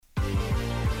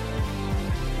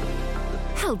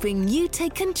helping you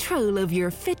take control of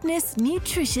your fitness,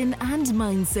 nutrition and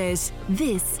mindset.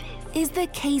 This is the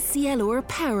KCLR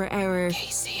Power Hour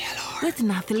with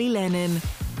Nathalie Lennon.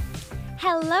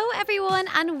 Hello everyone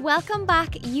and welcome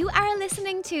back. You are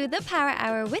listening to the Power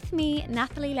Hour with me,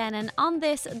 Nathalie Lennon, on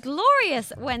this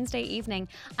glorious Wednesday evening.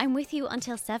 I'm with you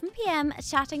until 7 p.m.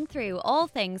 chatting through all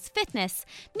things fitness,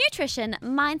 nutrition,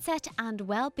 mindset and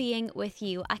well-being with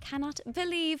you. I cannot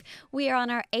believe we are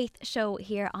on our 8th show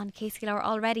here on KCLR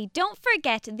already. Don't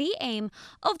forget, the aim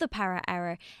of the Power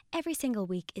Hour every single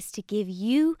week is to give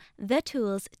you the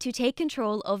tools to take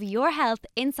control of your health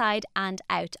inside and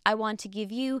out. I want to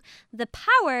give you the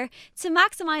power to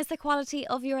maximize the quality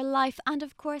of your life and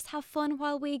of course have fun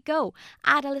while we go.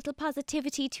 Add a little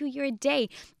positivity to your day.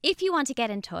 If you want to get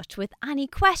in touch with any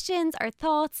questions or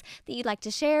thoughts that you'd like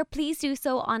to share, please do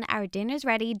so on our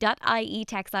dinnersready.ie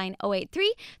text line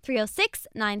 083 306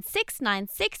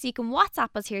 9696. You can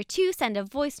WhatsApp us here too, send a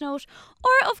voice note,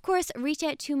 or of course reach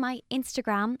out to my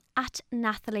Instagram at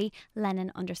Nathalie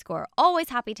Lennon _. Always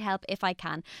happy to help if I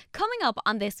can. Coming up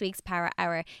on this week's Power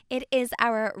Hour, it is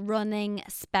our running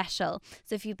special.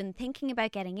 So if you've been thinking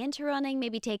about getting into running,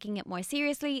 maybe taking it more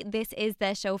seriously, this is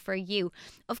the show for you.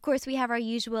 Of course, we have our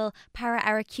usual Power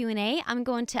Hour Q&A. I'm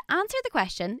going to answer the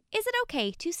question, is it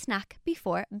okay to snack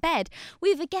before bed?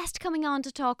 We have a guest coming on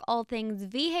to talk all things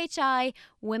VHI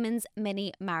Women's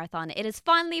Mini Marathon. It is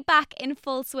finally back in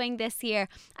full swing this year.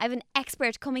 I have an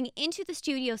expert coming into the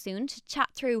studio soon to chat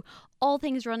through all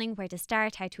things running, where to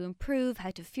start, how to improve,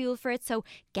 how to fuel for it. So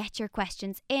get your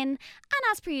questions in. And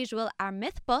as per usual, our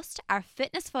myth bust, our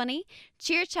fitness funny,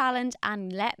 cheer challenge,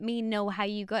 and let me know how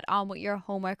you got on with your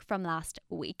homework from last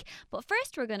week. But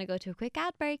first, we're going to go to a quick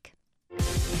ad break.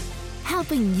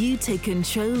 Helping you take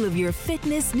control of your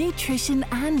fitness, nutrition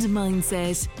and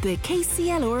mindset. The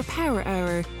KCLR Power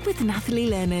Hour with Nathalie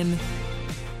Lennon.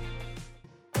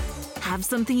 Have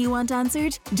something you want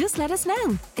answered? Just let us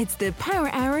know. It's the Power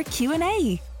Hour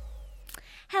Q&A.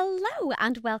 Hello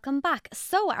and welcome back.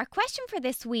 So our question for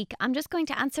this week, I'm just going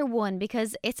to answer one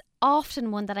because it's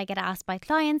often one that I get asked by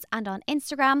clients and on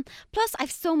Instagram. Plus,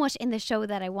 I've so much in the show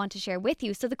that I want to share with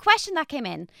you. So the question that came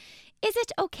in, is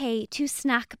it okay to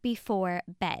snack before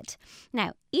bed?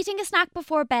 Now, eating a snack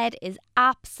before bed is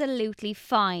absolutely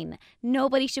fine.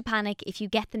 Nobody should panic if you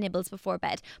get the nibbles before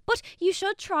bed. But you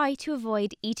should try to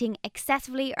avoid eating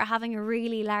excessively or having a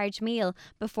really large meal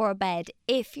before bed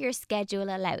if your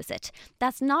schedule allows it.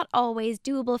 That's not always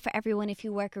doable for everyone. If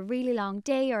you work a really long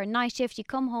day or a night shift, you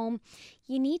come home,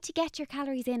 you need to get your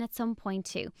calories in at some point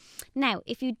too. Now,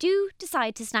 if you do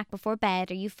decide to snack before bed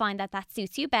or you find that that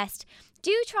suits you best,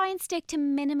 do try and stick to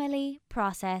minimally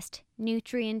processed,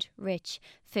 nutrient-rich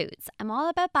foods. I'm all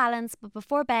about balance, but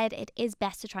before bed, it is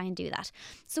best to try and do that.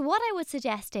 So what I would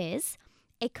suggest is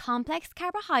a complex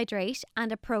carbohydrate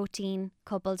and a protein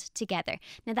coupled together.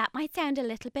 Now that might sound a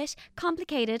little bit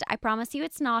complicated. I promise you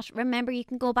it's not. Remember, you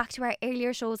can go back to our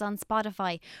earlier shows on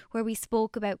Spotify where we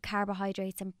spoke about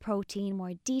carbohydrates and protein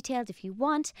more detailed if you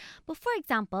want. But for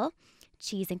example,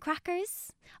 cheese and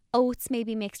crackers, oats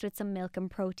maybe mixed with some milk and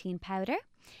protein powder,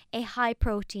 a high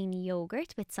protein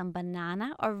yogurt with some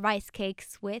banana, or rice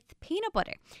cakes with peanut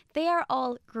butter. They are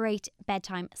all great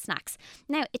bedtime snacks.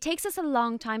 Now, it takes us a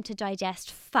long time to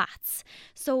digest fats,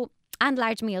 and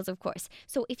large meals, of course.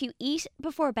 So if you eat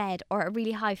before bed or a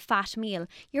really high fat meal,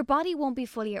 your body won't be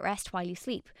fully at rest while you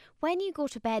sleep. When you go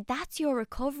to bed, that's your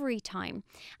recovery time.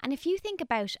 And if you think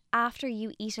about after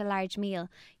you eat a large meal,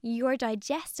 your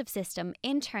digestive system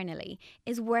internally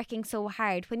is working so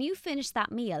hard. When you finish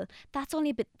that meal, that's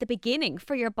only the beginning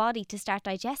for your body to start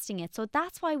digesting it. So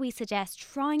that's why we suggest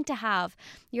trying to have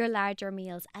your larger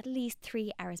meals at least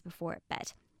 3 hours before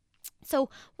bed.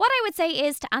 So what I would say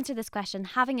is, to answer this question,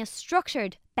 having a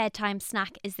structured bedtime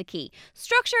snack is the key.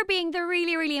 Structure being the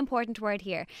really, really important word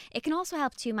here. It can also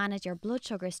help to manage your blood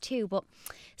sugars too, but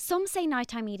some say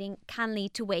nighttime eating can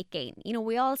lead to weight gain. You know,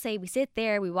 we all say we sit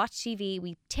there, we watch TV,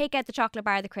 we take out the chocolate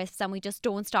bar, the crisps, and we just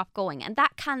don't stop going. And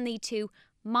that can lead to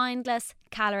mindless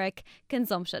caloric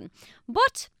consumption.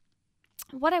 But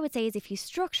what I would say is, if you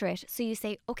structure it, so you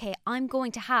say, okay, I'm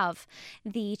going to have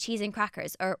the cheese and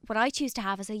crackers, or what I choose to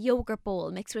have is a yogurt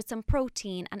bowl mixed with some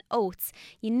protein and oats.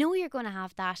 You know you're going to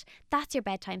have that. That's your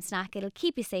bedtime snack. It'll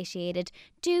keep you satiated.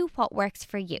 Do what works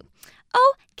for you.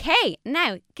 Okay,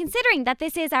 now, considering that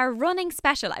this is our running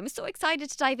special, I'm so excited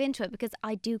to dive into it because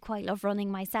I do quite love running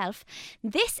myself.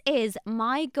 This is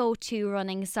my go-to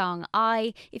running song.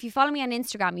 If you follow me on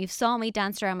Instagram, you've saw me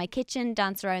dance around my kitchen,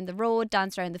 dance around the road,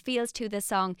 dance around the fields to this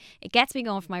song. It gets me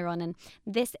going for my running.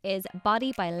 This is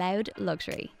Body by Loud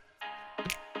Luxury.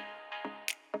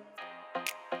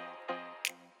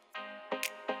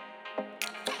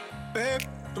 Babe,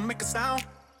 don't make a sound.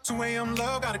 2 a.m.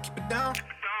 love, gotta keep it down.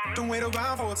 Don't wait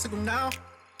around for a signal now.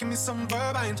 Give me some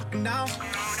verb, I ain't talking now.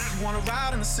 You wanna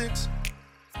ride in the 6,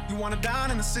 you wanna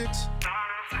dine in the 6.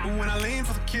 But when I lean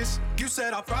for the kiss, you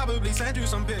said I'll probably send you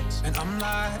some pics. And I'm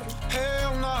like,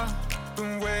 hell nah,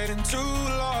 been waiting too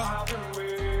long.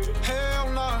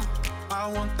 Hell nah, I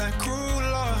want that cruel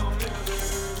love.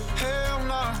 Hell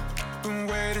nah, been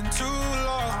waiting too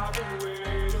long.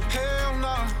 Hell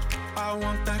nah, I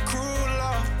want that cruel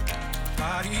love.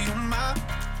 Body on my,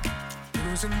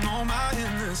 losing all my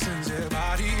innocence. Yeah,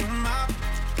 body on my,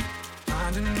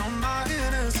 finding all my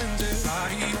innocence. Yeah,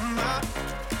 body on my,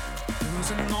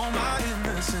 losing all my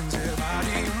innocence. Yeah,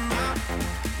 body on my,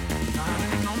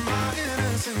 finding all my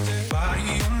innocence. Yeah,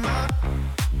 body on my,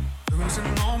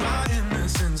 losing all my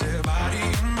innocence. Yeah, body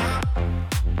on my,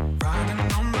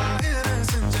 finding all my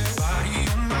innocence. Yeah, body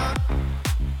on my,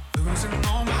 losing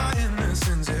all my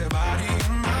innocence. Yeah, body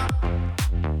on my,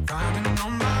 finding all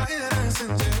my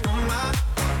innocence. Yeah, on my,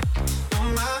 on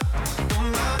my, on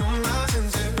my, on my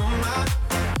sins. Yeah, on my,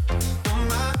 on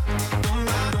my, on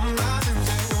my, on my sins.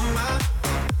 Yeah, on my,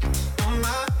 on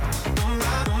my, on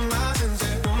my, on my sins.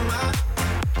 Yeah, on my,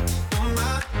 on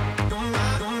my, on my,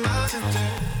 on my sins.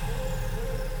 Yeah.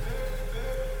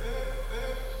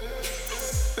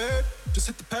 Babe, just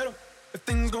hit the pedal. If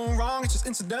things go wrong, it's just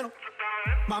incidental.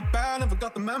 My bad, never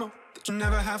got the memo that you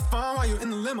never have fun while you're in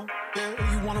the limo. Yeah,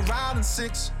 you wanna ride in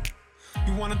 6,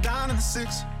 you wanna dine in the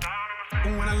 6. But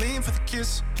when I lean for the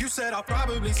kiss, you said I'll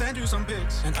probably send you some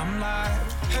pics. And I'm like,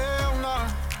 hell nah,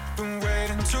 been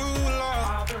waiting too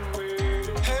long.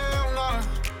 Hell nah,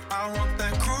 I want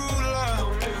that cruel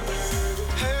love.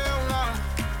 Hell nah,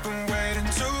 been waiting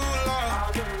too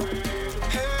long.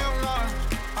 Hell nah,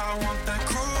 I want that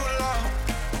cruel love.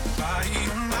 Body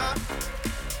on my,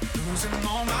 losing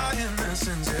all my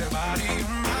innocence. Yeah, body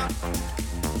on my,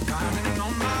 finding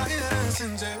all my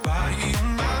innocence. Yeah, body on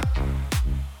my,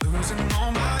 losing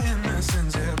all my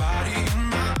innocence. Yeah, body on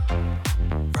my,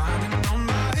 finding all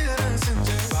my innocence.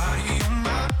 Yeah, body on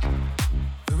my,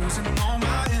 losing all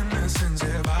my innocence.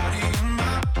 Yeah, body on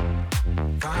my,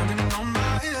 finding all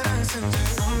my innocence.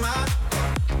 Yeah, on my,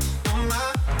 on my,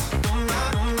 on my,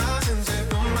 on my sins.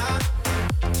 Yeah, on my,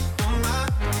 on my,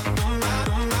 on my,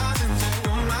 on my sins.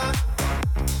 Yeah, on my,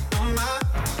 on my,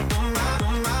 on my,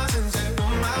 on my sins. Yeah,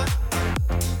 on my,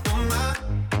 on my,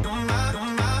 on my, on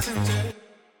my sins. Yeah.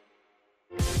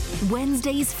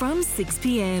 Wednesdays from 6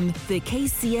 p.m. The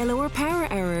KCLR Power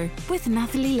Hour with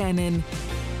Nathalie Lennon.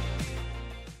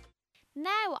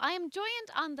 Now, I am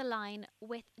joined on the line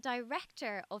with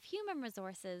Director of Human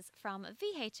Resources from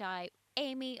VHI,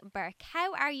 Amy Burke.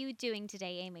 How are you doing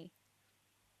today, Amy?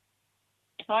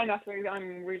 Hi, Nathalie.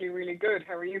 I'm really, really good.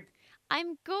 How are you?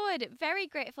 I'm good. Very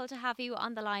grateful to have you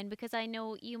on the line because I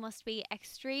know you must be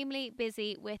extremely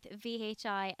busy with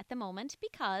VHI at the moment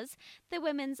because the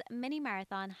Women's Mini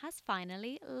Marathon has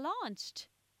finally launched.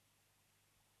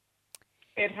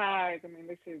 It has. I mean,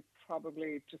 this is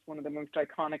probably just one of the most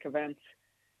iconic events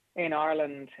in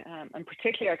Ireland, and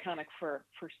particularly iconic for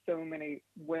so many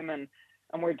women.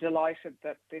 And we're delighted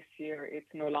that this year it's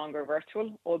no longer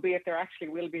virtual, albeit there actually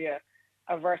will be a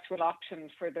virtual option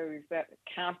for those that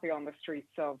can't be on the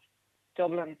streets of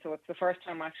Dublin. So it's the first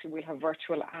time actually we'll have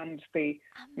virtual and the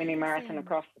mini marathon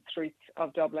across the streets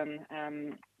of Dublin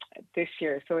this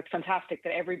year. So it's fantastic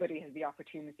that everybody has the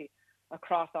opportunity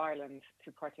across Ireland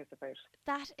to participate.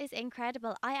 That is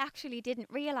incredible. I actually didn't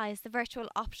realise the virtual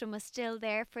option was still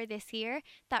there for this year.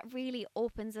 That really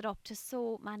opens it up to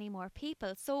so many more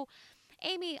people. So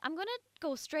Amy, I'm going to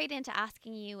go straight into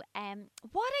asking you,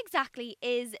 what exactly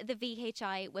is the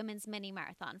VHI Women's Mini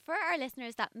Marathon? For our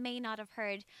listeners that may not have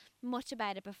heard much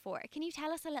about it before, can you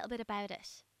tell us a little bit about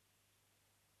it?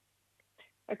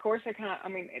 Of course I can. I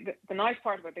mean, the nice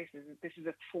part about this is this is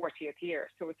its 40th year,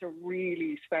 so it's a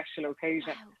really special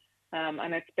occasion. Wow.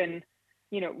 And it's been,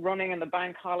 running on the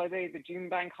bank holiday, the June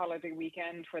bank holiday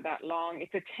weekend for that long.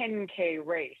 It's a 10K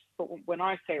race, but when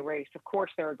I say race, of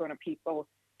course there are going to be people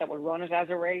that will run it as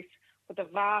a race, but the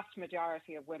vast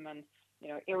majority of women,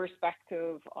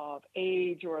 irrespective of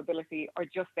age or ability, are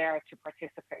just there to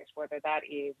participate, whether that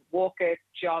is walk it,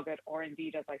 jog it, or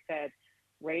indeed, as I said,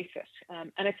 race it.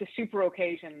 And it's a super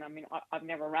occasion. I mean, I've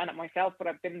never ran it myself, but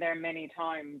I've been there many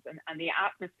times, and the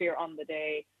atmosphere on the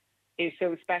day is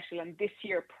so special. And this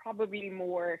year, probably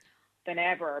more than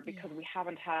ever, because we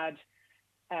haven't had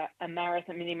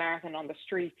a mini marathon on the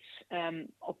streets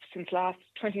up since last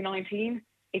 2019.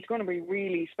 It's going to be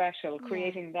really special.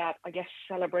 Creating that, I guess,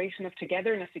 celebration of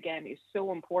togetherness again is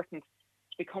so important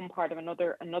to become part of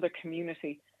another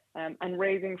community. and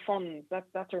raising funds.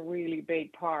 That's a really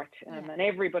big part. And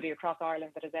everybody across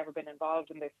Ireland that has ever been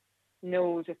involved in this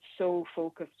knows it's so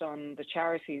focused on the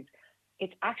charities.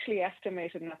 It's actually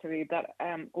estimated, Nathalie, that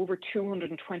over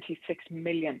 226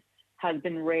 million has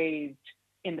been raised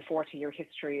in the 40-year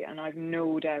history. And I've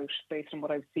no doubt, based on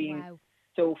what I've seen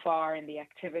so far in the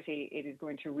activity, it is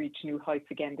going to reach new heights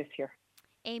again this year.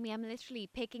 Amy, I'm literally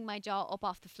picking my jaw up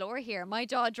off the floor here. My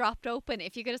jaw dropped open,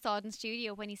 if you could have saw it in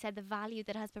studio, when you said the value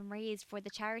that has been raised for the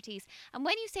charities. And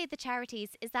when you say the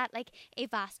charities, is that like a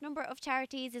vast number of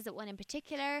charities? Is it one in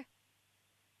particular?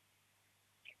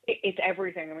 It's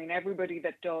everything. I mean, everybody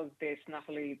that does this,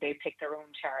 Nathalie, they pick their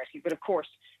own charity. But of course,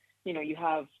 you know, you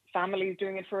have families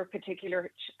doing it for a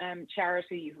particular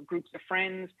charity. You have groups of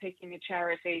friends picking a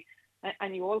charity.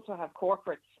 And you also have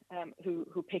corporates who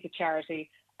pick a charity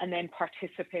and then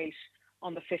participate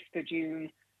on the 5th of June,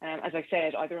 as I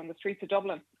said, either on the streets of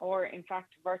Dublin or, in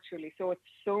fact, virtually. So it's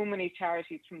so many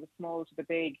charities from the small to the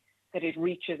big that it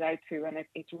reaches out to, and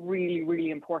it's really, really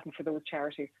important for those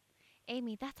charities.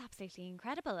 Amy, that's absolutely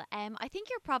incredible. I think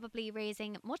you're probably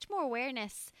raising much more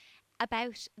awareness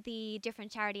about the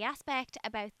different charity aspect,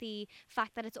 about the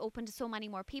fact that it's open to so many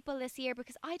more people this year,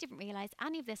 because I didn't realise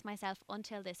any of this myself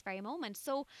until this very moment.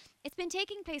 So it's been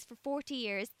taking place for 40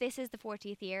 years. This is the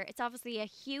 40th year. It's obviously a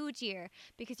huge year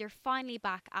because you're finally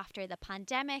back after the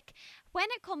pandemic. When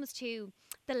it comes to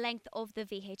the length of the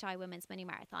VHI Women's Mini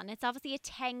Marathon, it's obviously a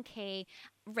 10k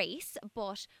race,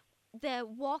 but the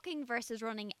walking versus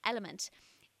running element,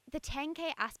 the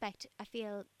 10k aspect, I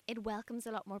feel it welcomes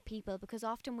a lot more people, because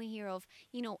often we hear of,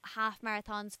 you know, half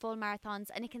marathons, full marathons,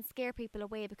 and it can scare people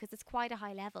away because it's quite a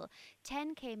high level.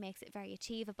 10k makes it very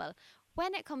achievable.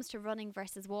 When it comes to running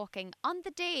versus walking, on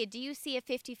the day, do you see a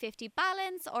 50-50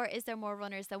 balance, or is there more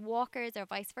runners than walkers, or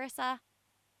vice versa?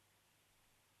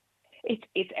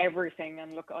 It's everything.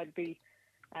 And look, it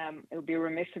would be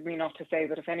remiss of me not to say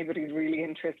that if anybody's really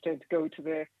interested, go to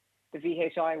the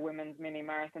VHI Women's Mini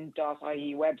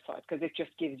Marathon.ie website, because it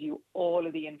just gives you all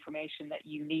of the information that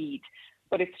you need.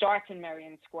 But it starts in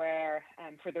Merrion Square,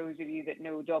 for those of you that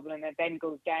know Dublin, it then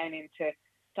goes down into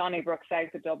Donnybrook,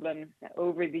 south of Dublin,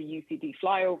 over the UCD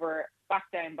flyover, back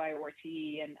down by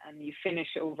RTE, and you finish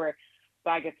over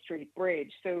Bagot Street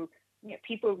Bridge. So, you know,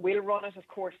 people will run it, of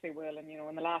course they will. And, you know,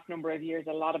 in the last number of years,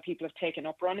 a lot of people have taken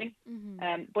up running,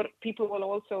 but people will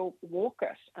also walk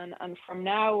it. And from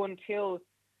now until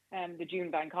the June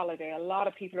bank holiday, a lot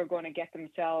of people are going to get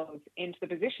themselves into the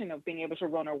position of being able to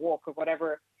run or walk, or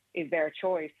whatever is their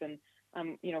choice. And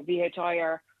you know, VHI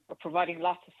are providing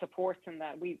lots of supports in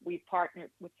that. We've partnered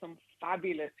with some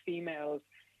fabulous females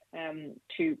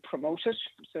to promote it.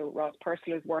 So Ross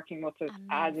Purcell is working with us,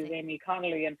 as is Amy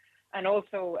Connolly, and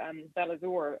also Bella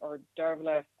Zur, or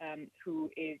Dervla, who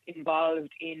is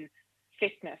involved in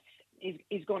fitness,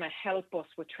 is going to help us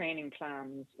with training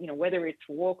plans, you know, whether it's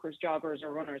walkers, joggers,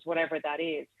 or runners, whatever that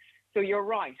is. So you're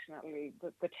right, Natalie,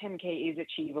 the 10k is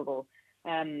achievable,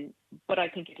 but I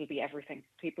think it'll be everything.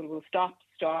 People will start,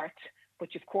 but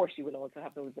of course you will also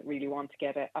have those that really want to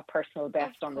get a personal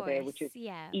best on the day, which is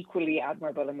equally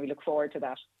admirable, and we look forward to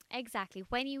that. Exactly.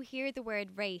 When you hear the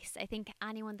word race, I think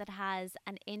anyone that has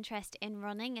an interest in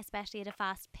running, especially at a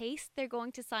fast pace, they're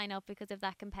going to sign up because of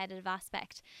that competitive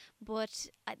aspect. But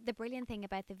the brilliant thing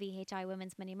about the VHI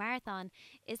Women's Mini Marathon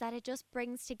is that it just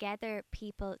brings together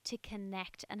people to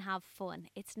connect and have fun.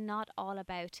 It's not all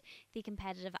about the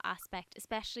competitive aspect,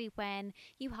 especially when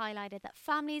you highlighted that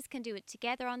families can do it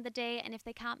together on the day, and if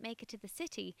they can't make it to the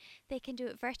city, they can do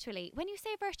it virtually. When you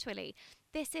say virtually,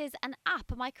 this is an app.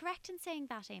 Am I correct in saying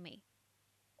that, Amy?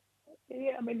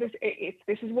 Yeah, I mean, this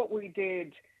is what we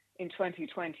did in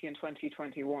 2020 and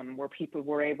 2021, where people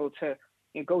were able to,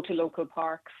 you know, go to local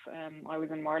parks. I was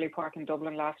in Marley Park in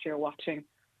Dublin last year watching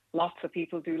lots of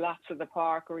people do laps of the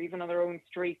park, or even on their own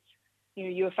streets. You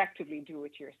know, you effectively do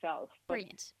it yourself.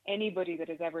 Brilliant. But anybody that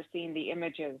has ever seen the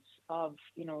images of,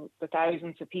 you know, the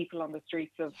thousands of people on the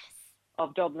streets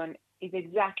of Dublin is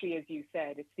exactly as you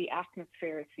said. It's the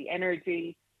atmosphere, it's the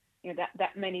energy, you know,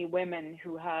 that many women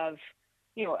who have,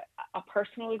 you know, a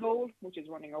personal goal, which is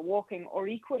running or walking, or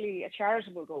equally a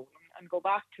charitable goal, and go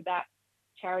back to that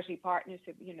charity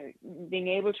partnership, you know, being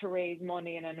able to raise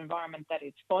money in an environment that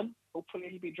is fun. Hopefully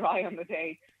it'll be dry on the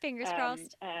day. Fingers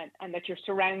crossed. And that you're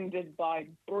surrounded by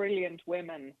brilliant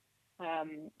women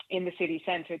in the city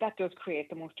centre. That does create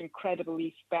the most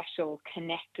incredibly special,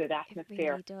 connected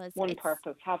atmosphere. It really does. One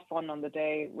purpose, have fun on the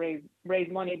day,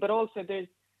 raise money. But also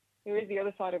there is the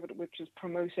other side of it, which is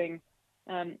promoting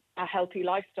a healthy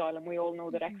lifestyle. And we all know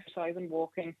that exercise and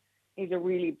walking is a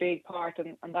really big part,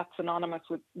 and that's synonymous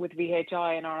with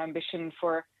VHI and our ambition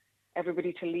for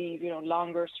everybody to lead,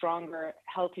 longer, stronger,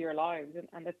 healthier lives.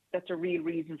 And that's a real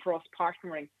reason for us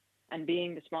partnering and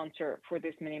being the sponsor for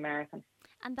this mini marathon.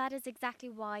 And that is exactly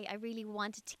why I really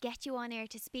wanted to get you on air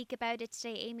to speak about it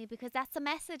today, Amy, because that's a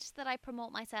message that I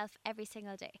promote myself every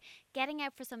single day. Getting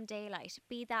out for some daylight,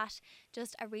 be that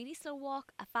just a really slow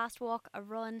walk, a fast walk, a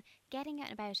run, getting out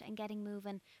and about and getting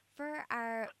moving for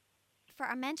our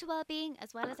mental well-being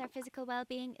as well as our physical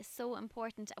well-being is so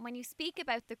important. And when you speak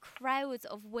about the crowds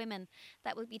of women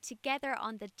that will be together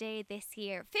on the day this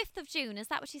year, 5th of June, is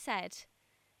that what you said?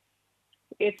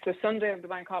 It's the Sunday of the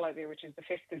bank holiday, which is the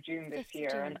 5th of June this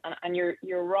year. And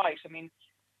you're right. I mean,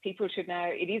 people should now,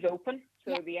 it is open.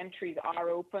 So the entries are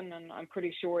open, and I'm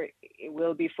pretty sure it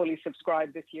will be fully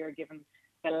subscribed this year, given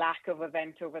the lack of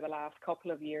event over the last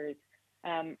couple of years.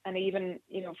 And even,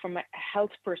 from a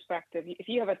health perspective, if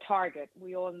you have a target,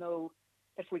 we all know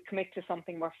that if we commit to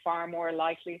something, we're far more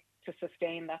likely to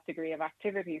sustain that degree of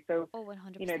activity. So,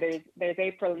 100%. There's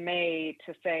April, May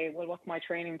to say, well, what's my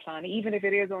training plan? Even if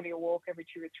it is only a walk every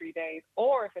 2 or 3 days,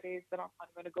 or if it is that I'm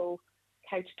going to go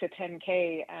couch to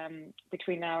 10K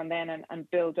between now and then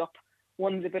and build up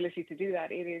one's ability to do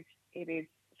that, it is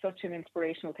such an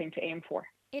inspirational thing to aim for.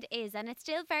 It is, and it's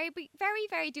still very, very,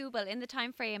 very doable in the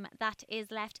time frame that is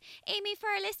left. Amy, for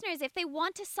our listeners, if they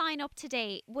want to sign up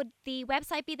today, would the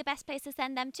website be the best place to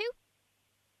send them to?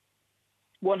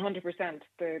 100%.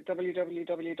 The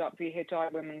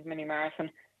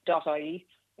www.vhiwomensminimarathon.ie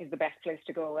is the best place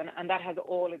to go, and that has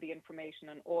all of the information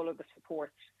and all of the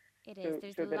support. It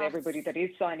is. So that everybody that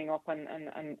is signing up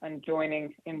and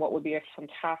joining in what would be a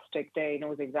fantastic day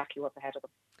knows exactly what's ahead of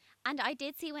them. And I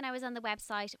did see when I was on the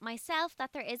website myself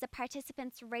that there is a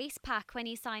participants race pack when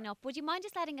you sign up. Would you mind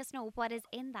just letting us know what is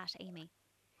in that, Amy?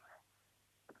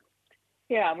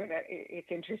 Yeah, I mean, it's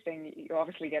interesting. You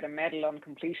obviously get a medal on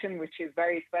completion, which is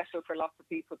very special for lots of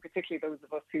people, particularly those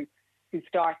of us who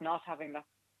start not having that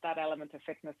element of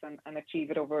fitness and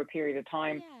achieve it over a period of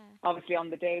time. Yeah. Obviously,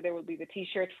 on the day, there will be the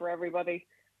T-shirt for everybody.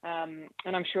 And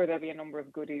I'm sure there'll be a number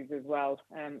of goodies as well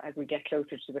as we get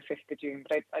closer to the 5th of June.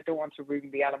 But I don't want to ruin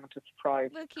the element of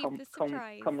surprise. We'll keep the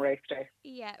surprise. Come race day.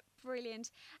 Yeah,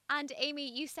 brilliant. And Amy,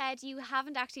 you said you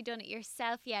haven't actually done it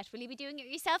yourself yet. Will you be doing it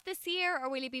yourself this year, or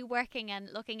will you be working and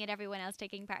looking at everyone else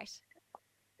taking part?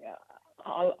 Yeah,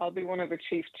 I'll be one of the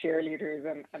chief cheerleaders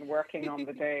and working on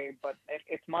the day. But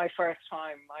it's my first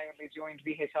time. I only joined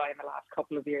VHI in the last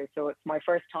couple of years, so it's my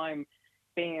first time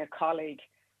being a colleague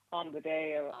on the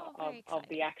day of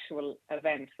the actual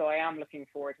event. So I am looking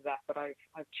forward to that. But I've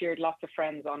cheered lots of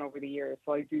friends on over the years,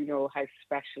 so I do know how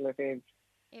special it is.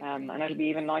 And it'll be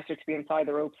even nicer to be inside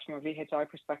the ropes from a VHI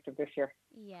perspective this year.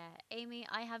 Yeah, Amy,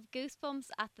 I have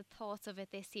goosebumps at the thoughts of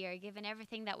it this year, given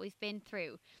everything that we've been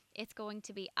through. It's going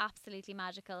to be absolutely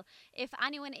magical. If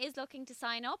anyone is looking to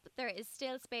sign up, there is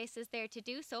still spaces there to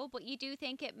do so, but you do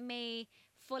think it may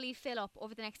fully fill up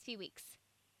over the next few weeks?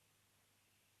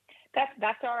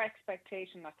 That's our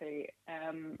expectation, Nathalie.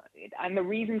 And the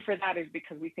reason for that is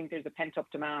because we think there's a pent-up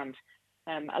demand.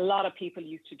 A lot of people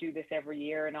used to do this every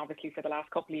year, and obviously for the last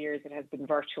couple of years it has been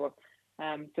virtual.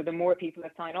 So the more people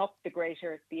that sign up, the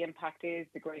greater the impact is,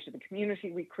 the greater the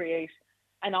community we create,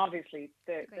 and obviously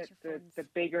the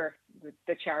bigger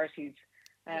the charities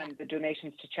the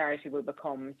donations to charity will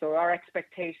become. So our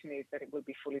expectation is that it will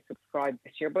be fully subscribed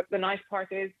this year. But the nice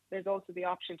part is there's also the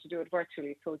option to do it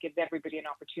virtually, so it gives everybody an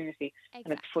opportunity. Exactly.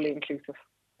 And it's fully inclusive.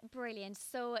 Brilliant.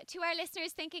 So to our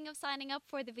listeners thinking of signing up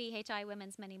for the VHI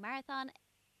Women's Mini Marathon,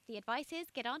 the advice is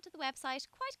get onto the website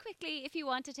quite quickly if you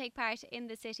want to take part in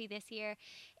the city this year.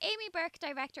 Amy Burke,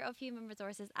 Director of Human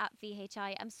Resources at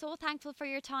VHI, I'm so thankful for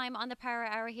your time on the Power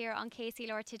Hour here on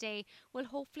KCLR today. We'll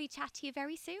hopefully chat to you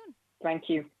very soon. Thank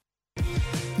you.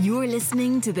 You're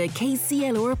listening to the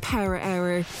KCLR Power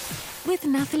Hour with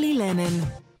Nathalie Lennon.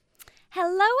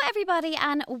 Hello everybody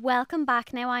and welcome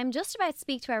back. Now I'm just about to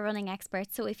speak to our running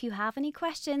expert, so if you have any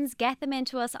questions, get them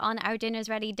into us on our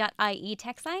dinnersready.ie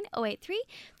text line 083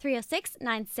 306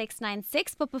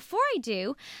 9696. But before I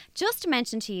do, just to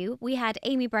mention to you, we had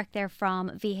Amy Burke there from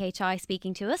VHI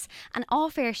speaking to us, and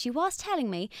off air she was telling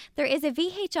me there is a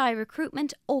VHI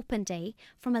recruitment open day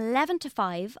from 11 to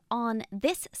 5 on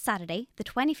this Saturday, the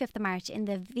 25th of March, in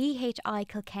the VHI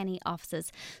Kilkenny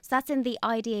offices. So that's in the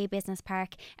IDA Business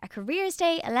Park, a career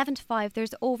Day 11 to 5.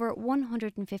 There's over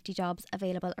 150 jobs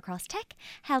available across tech,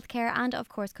 healthcare and of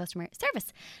course customer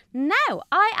service. Now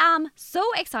I am so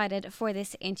excited for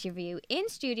this interview. In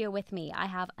studio with me I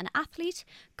have an athlete,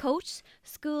 coach,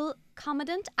 school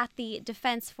commandant at the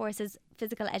Defence Forces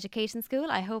Physical Education School.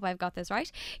 I hope I've got this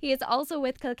right. He is also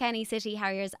with Kilkenny City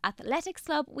Harriers Athletics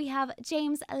Club. We have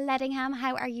James Ledingham.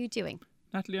 How are you doing?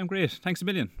 Natalie, I'm great. Thanks a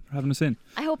million for having us in.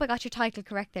 I hope I got your title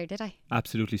correct there, did I?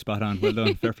 Absolutely spot on. Well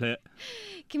done. Fair play.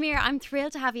 Come here, I'm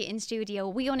thrilled to have you in studio.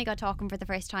 We only got talking for the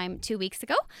first time 2 weeks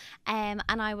ago, and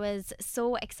I was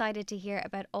so excited to hear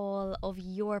about all of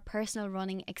your personal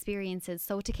running experiences.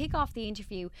 So to kick off the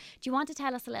interview, do you want to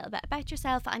tell us a little bit about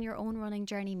yourself and your own running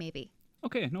journey maybe?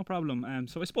 Okay, no problem.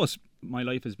 So I suppose my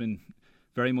life has been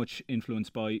very much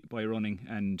influenced by running,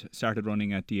 and started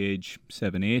running at the age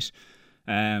 7, 8.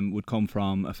 Would come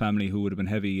from a family who would have been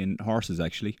heavy in horses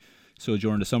actually. So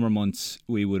during the summer months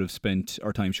we would have spent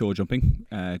our time show jumping,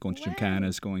 going to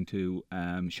gymkhanas, going to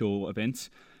show events.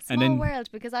 Small world,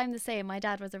 because I'm the same. My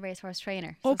dad was a racehorse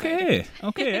trainer. So okay,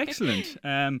 excellent.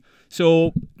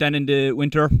 So then in the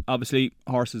winter, obviously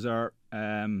horses are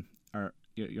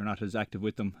you're not as active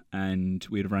with them, and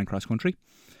we'd have ran cross country.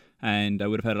 And I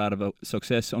would have had a lot of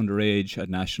success underage at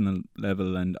national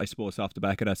level, and I suppose off the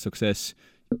back of that success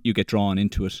you get drawn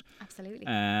into it. Absolutely.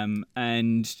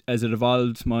 And as it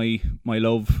evolved, my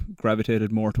love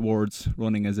gravitated more towards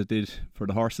running as it did for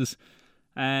the horses,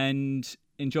 and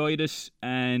enjoyed it.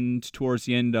 And towards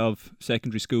the end of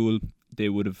secondary school,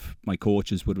 my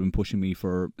coaches would have been pushing me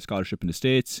for a scholarship in the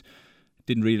States.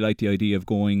 Didn't really like the idea of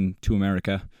going to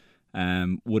America.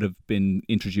 Would have been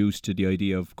introduced to the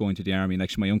idea of going to the army, and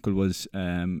actually my uncle was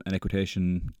an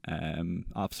equitation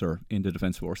officer in the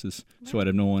Defence Forces. Right. So I'd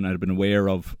have been aware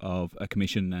of a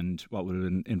commission and what would have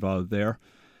been involved there.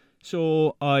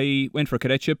 So I went for a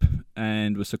cadetship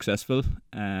and was successful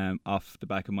off the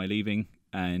back of my leaving,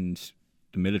 and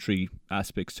the military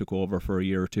aspects took over for a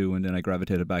year or two, and then I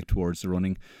gravitated back towards the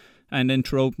running. And then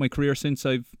throughout my career since,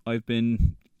 I've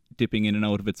been dipping in and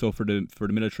out of it. So for the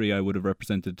military, I would have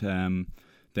represented them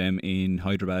in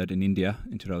Hyderabad in India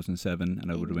in 2007,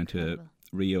 and I would have went to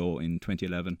Rio in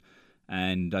 2011.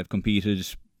 And I've competed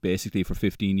basically for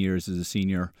 15 years as a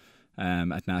senior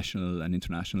at national and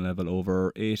international level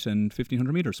over 8 and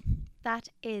 1500 metres. That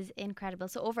is incredible.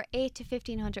 So over 8 to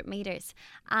 1500 metres.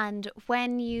 And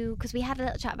because we had a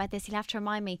little chat about this, you'll have to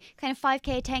remind me, kind of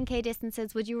 5k, 10k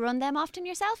distances, would you run them often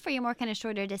yourself, or are you more kind of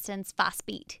shorter distance, fast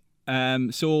speed?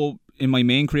 So in my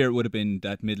main career it would have been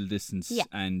that middle distance,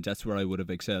 and that's where I would have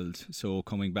excelled. So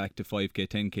coming back to 5k,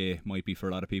 10k might be for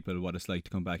a lot of people what it's like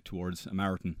to come back towards a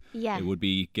marathon. It would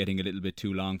be getting a little bit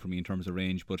too long for me in terms of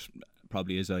range, but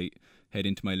probably as I head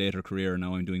into my later career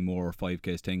now, I'm doing more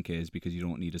 5ks, 10ks, because you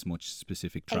don't need as much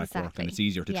specific track work, and it's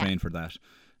easier to train for that.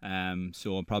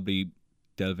 So I'm probably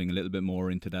delving a little bit more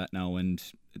into that now. And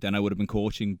then I would have been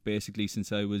coaching basically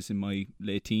since I was in my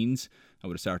late teens. I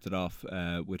would have started off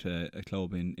with a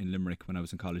club in Limerick when I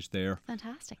was in college there.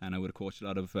 Fantastic. And I would have coached a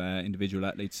lot of individual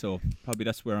athletes, so probably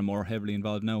that's where I'm more heavily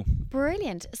involved now.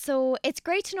 Brilliant. So it's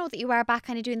great to know that you are back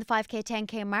kind of doing the 5k,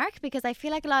 10k mark, because I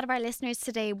feel like a lot of our listeners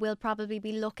today will probably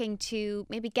be looking to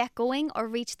maybe get going or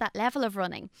reach that level of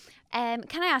running.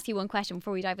 Can I ask you one question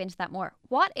before we dive into that more?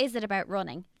 What is it about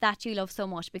running that you love so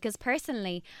much? Because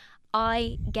personally,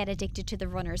 I get addicted to the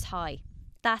runner's high.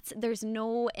 There's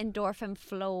no endorphin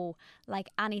flow like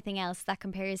anything else that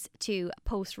compares to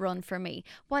post-run for me.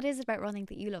 What is it about running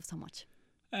that you love so much?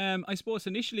 I suppose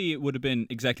initially it would have been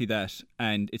exactly that,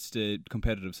 and it's the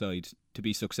competitive side. To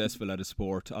be successful at a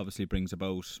sport obviously brings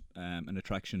about an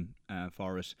attraction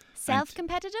for it.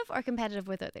 Self-competitive or competitive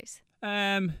with others?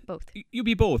 Both. You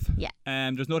be both. Yeah.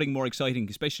 There's nothing more exciting,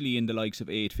 especially in the likes of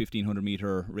 1500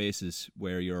 metre races,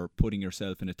 where you're putting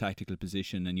yourself in a tactical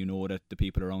position and you know that the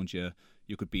people around you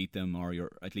could beat them, or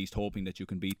you're at least hoping that you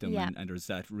can beat them, and there's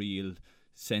that real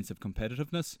sense of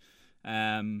competitiveness.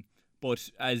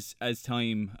 But as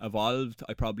time evolved,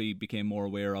 I probably became more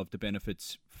aware of the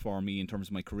benefits for me in terms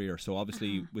of my career. So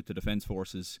obviously with the Defence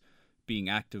Forces, being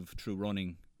active through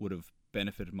running would have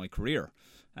benefited my career.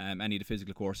 Any of the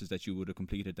physical courses that you would have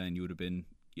completed, then you would have been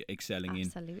excelling in.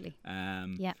 Absolutely.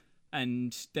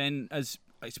 And then as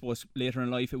I suppose later in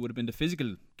life, it would have been the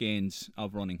physical gains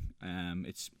of running.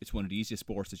 It's one of the easiest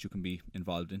sports that you can be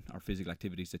involved in, or physical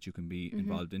activities that you can be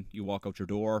involved in. You walk out your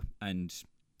door and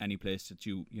any place that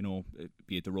you know,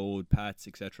 be it the road, paths,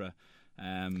 etc.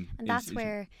 And that's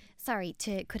where, sorry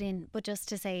to cut in, but just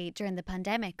to say, during the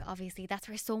pandemic, obviously that's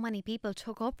where so many people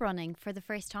took up running for the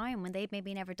first time when they'd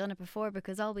maybe never done it before,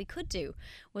 because all we could do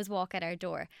was walk at our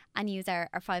door and use our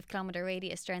 5 kilometre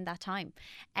radius during that time.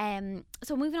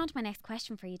 So moving on to my next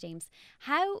question for you, James.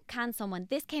 How can someone,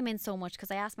 this came in so much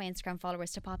because I asked my Instagram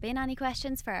followers to pop in any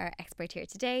questions for our expert here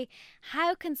today.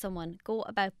 How can someone go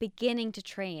about beginning to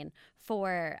train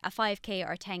for a 5k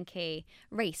or 10k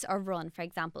race or run, for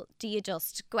example? Do you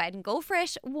just go out and go for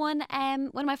it, one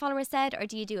of my followers said, or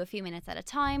do you do a few minutes at a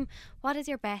time? What is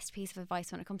your best piece of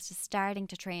advice when it comes to starting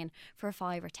to train for a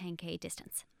 5 or 10k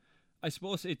distance? I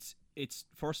suppose it's it's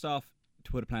first off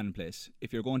to put a plan in place.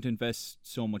 If you're going to invest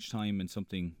so much time in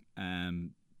something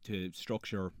to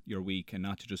structure your week and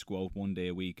not to just go out one day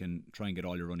a week and try and get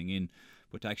all your running in,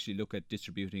 but to actually look at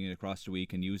distributing it across the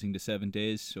week and using the 7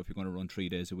 days. So if you're going to run 3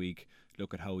 days a week,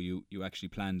 look at how you actually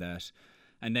plan that.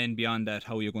 And then beyond that,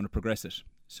 how you're going to progress it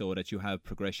so that you have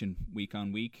progression week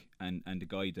on week. And the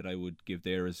guide that I would give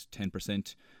there is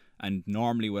 10%. And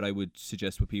normally what I would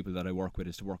suggest with people that I work with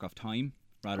is to work off time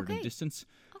rather than distance.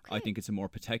 I think it's a more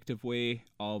protective way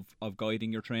of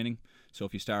guiding your training. So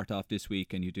if you start off this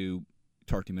week and you do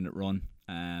 30-minute run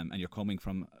and you're coming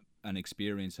from an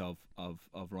experience of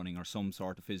running or some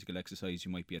sort of physical exercise,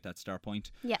 you might be at that start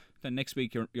point. Yeah. Then next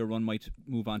week your run might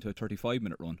move on to a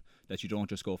 35-minute run, that you don't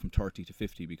just go from 30 to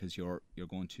 50 because you're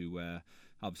going to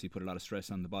obviously put a lot of stress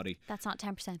on the body. That's not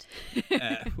 10%.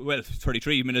 Well,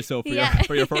 33 minutes so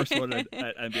for your first one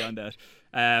and beyond that.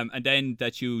 And then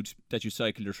that you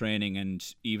cycle your training and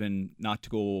even not to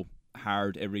go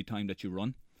hard every time that you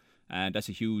run. And that's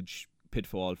a huge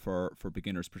pitfall for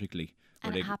beginners particularly.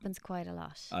 And it happens quite a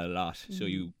lot. So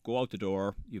you go out the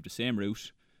door, you have the same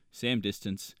route, same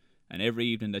distance, and every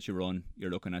evening that you run,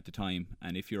 you're looking at the time.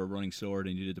 And if you're running slower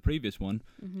than you did the previous one,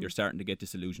 you're starting to get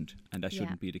disillusioned. And that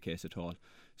shouldn't be the case at all.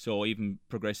 So even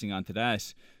progressing onto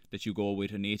that you go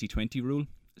with an 80-20 rule.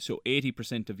 So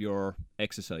 80% of your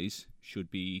exercise should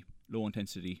be low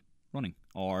intensity running,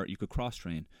 or you could cross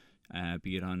train.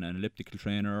 Be it on an elliptical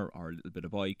trainer or a little bit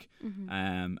of bike,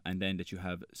 and then that you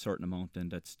have a certain amount then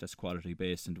that's quality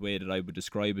based. And the way that I would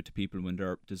describe it to people when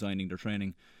they're designing their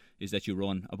training is that you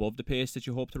run above the pace that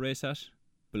you hope to race at,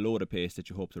 below the pace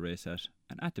that you hope to race at,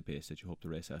 and at the pace that you hope to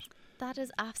race at. That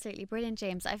is absolutely brilliant,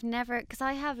 James. Because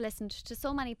I have listened to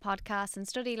so many podcasts and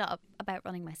studied a lot about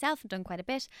running myself and done quite a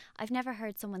bit. I've never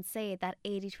heard someone say that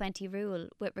 80-20 rule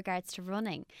with regards to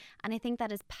running. And I think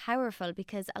that is powerful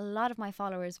because a lot of my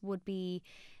followers would be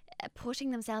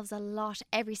pushing themselves a lot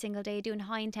every single day, doing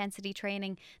high intensity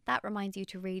training. That reminds you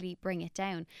to really bring it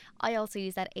down. I also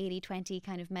use that 80-20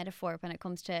 kind of metaphor when it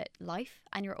comes to life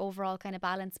and your overall kind of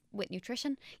balance with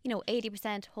nutrition.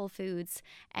 80% whole foods,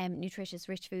 nutritious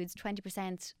rich foods,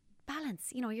 20%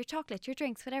 balance, your chocolate, your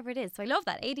drinks, whatever it is. So I love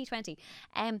that 80-20.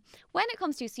 When it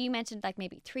comes to, so you mentioned like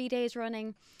maybe 3 days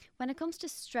running, when it comes to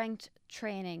strength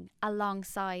training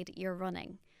alongside your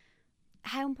running,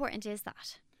 how important is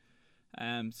that?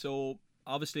 So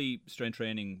obviously strength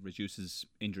training reduces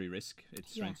injury risk. It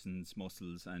strengthens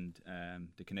muscles and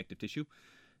the connective tissue.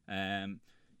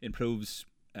 Improves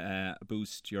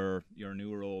boost your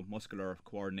neuromuscular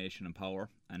coordination and power,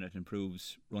 and it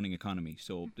improves running economy.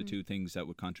 So the two things that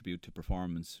would contribute to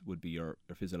performance would be your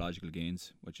physiological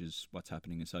gains, which is what's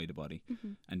happening inside the body,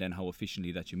 and then how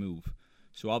efficiently that you move.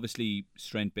 So obviously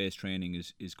strength-based training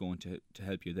is going to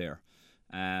help you there.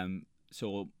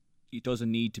 So it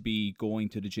doesn't need to be going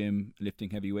to the gym lifting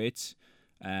heavy weights.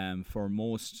 For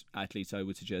most athletes, I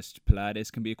would suggest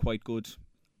Pilates can be a quite good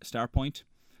start point,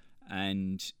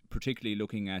 and particularly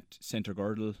looking at center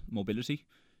girdle mobility,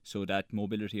 so that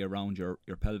mobility around your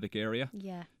pelvic area.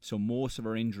 Yeah. So most of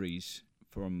our injuries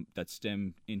from that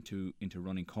stem into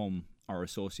running are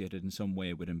associated in some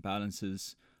way with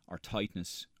imbalances or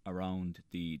tightness around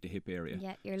the hip area.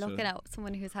 Yeah, you're looking at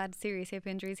someone who's had serious hip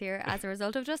injuries here as a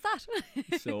result of just that.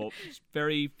 So it's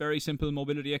very, very simple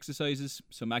mobility exercises,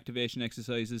 some activation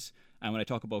exercises. And when I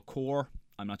talk about core,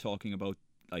 I'm not talking about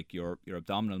like your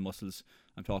abdominal muscles.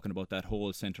 I'm talking about that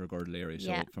whole center girdle area.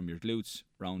 So from your glutes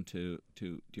round to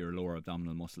your lower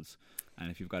abdominal muscles.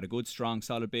 And if you've got a good, strong,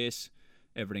 solid base,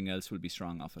 everything else will be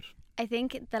strong off it. I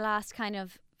think the last kind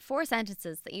of 4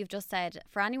 sentences that you've just said,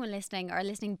 for anyone listening or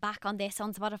listening back on this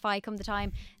on Spotify come the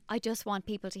time, I just want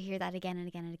people to hear that again and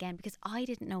again and again, because I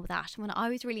didn't know that. When I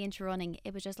was really into running,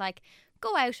 it was just like,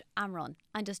 go out and run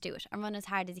and just do it and run as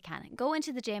hard as you can. Go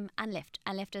into the gym and lift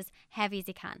as heavy as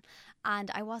you can.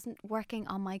 And I wasn't working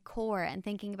on my core and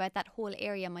thinking about that whole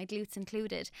area, my glutes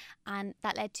included. And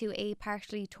that led to a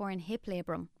partially torn hip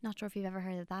labrum. Not sure if you've ever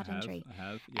heard of that injury. I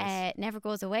have, yes. It never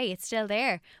goes away. It's still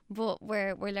there, but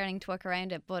we're learning to work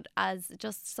around it. But as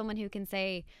just someone who can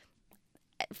say,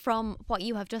 from what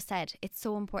you have just said, it's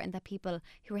so important that people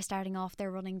who are starting off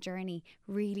their running journey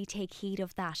really take heed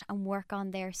of that and work on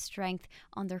their strength,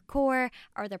 on their core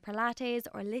or their Pilates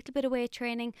or a little bit of weight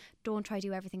training. Don't try to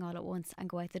do everything all at once and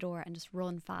go out the door and just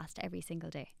run fast every single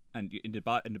day. And in the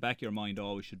back of your mind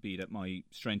always should be that my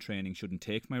strength training shouldn't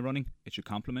take my running, it should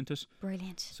complement it.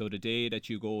 Brilliant. So the day that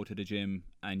you go to the gym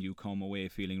and you come away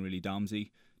feeling really domsy,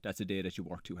 that's a day that you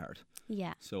work too hard.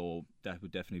 Yeah. So that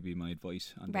would definitely be my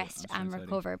advice. Rest and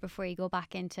recover before you go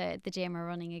back into the gym or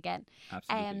running again.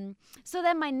 Absolutely. So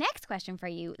then my next question for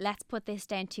you, let's put this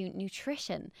down to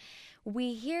nutrition.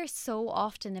 We hear so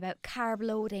often about carb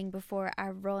loading before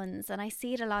our runs, and I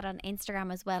see it a lot on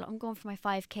Instagram as well. I'm going for my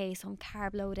 5K, so I'm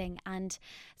carb loading, and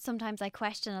sometimes I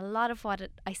question a lot of what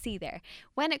I see there.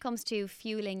 When it comes to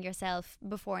fueling yourself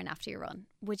before and after your run,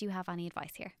 would you have any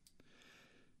advice here?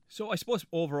 So I suppose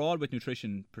overall with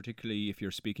nutrition, particularly if you're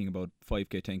speaking about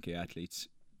 5K, 10K athletes,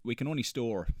 we can only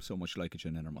store so much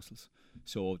glycogen in our muscles.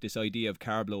 So this idea of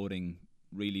carb loading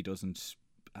really doesn't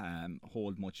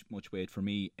hold much weight for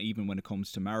me. Even when it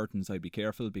comes to marathons, I'd be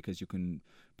careful because you can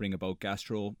bring about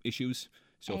gastro issues.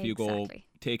 So if you go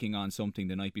taking on something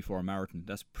the night before a marathon,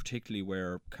 that's particularly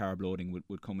where carb loading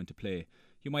would come into play.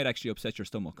 You might actually upset your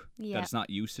stomach that's not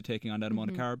used to taking on that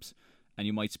amount of carbs, and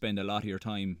you might spend a lot of your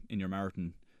time in your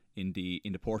marathon in the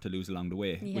portaloos along the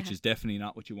way, which is definitely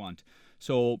not what you want.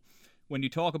 So when you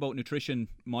talk about nutrition,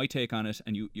 my take on it,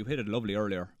 and you hit it lovely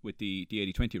earlier with the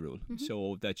 80-20 rule,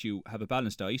 so that you have a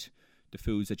balanced diet. The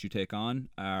foods that you take on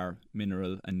are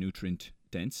mineral and nutrient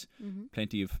dense,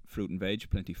 plenty of fruit and veg,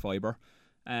 plenty of fibre,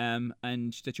 and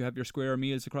that you have your square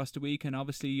meals across the week, and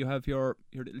obviously you have your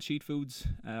little cheat foods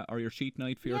or your cheat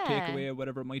night for your takeaway or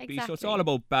whatever it might be. So it's all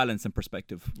about balance and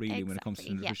perspective really when it comes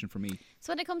to nutrition for me.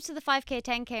 So when it comes to the 5K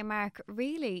 10K mark,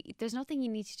 really there's nothing you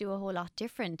need to do a whole lot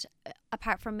different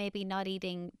apart from maybe not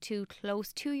eating too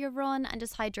close to your run and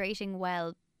just hydrating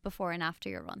well before and after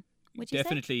your run. Would you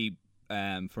definitely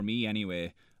for me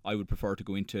anyway, I would prefer to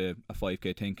go into a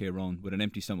 5K, 10K run with an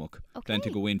empty stomach than to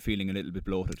go in feeling a little bit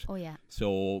bloated. Oh yeah.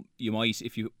 So you might,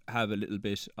 if you have a little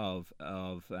bit of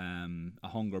a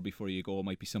hunger before you go, it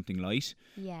might be something light.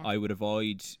 Yeah. I would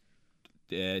avoid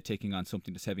taking on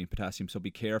something that's heavy in potassium. So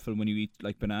be careful when you eat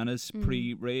like bananas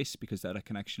pre-race, because that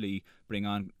can actually bring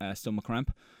on stomach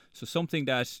cramp. So something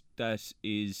that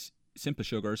is simple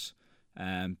sugars,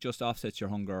 just offsets your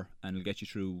hunger and will get you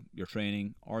through your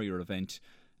training or your event.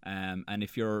 And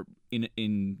if you're in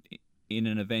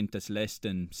an event that's less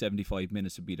than 75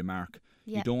 minutes would be the mark,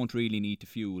 you don't really need to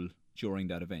fuel during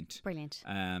that event. Brilliant.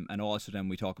 And also then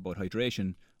we talk about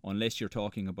hydration. Unless you're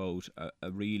talking about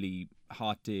a really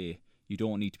hot day, you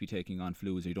don't need to be taking on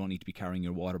fluids, or you don't need to be carrying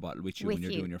your water bottle with you when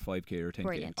you're doing your 5K or 10K.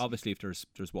 Brilliant. Obviously, if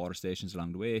there's water stations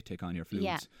along the way, take on your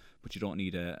fluids, but you don't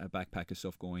need a backpack of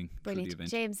stuff going through the event.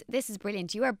 James, this is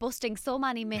brilliant. You are busting so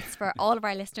many myths for all of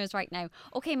our listeners right now.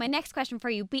 Okay, my next question for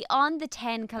you, beyond the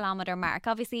 10 kilometre mark,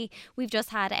 obviously we've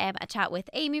just had a chat with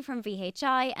Amy from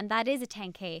VHI, and that is a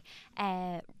 10K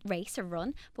race or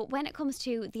run, but when it comes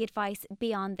to the advice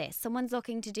beyond this, someone's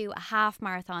looking to do a half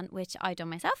marathon, which I've done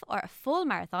myself, or a full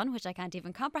marathon, which I can't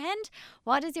even comprehend.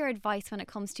 What is your advice when it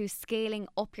comes to scaling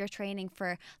up your training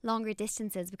for longer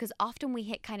distances? Because often we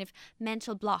hit kind of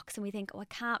mental blocks and we think, oh, I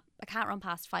can't run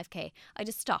past 5K. I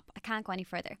just stop. I can't go any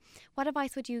further. What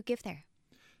advice would you give there?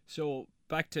 So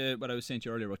back to what I was saying to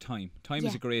you earlier about time. Time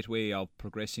is a great way of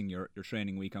progressing your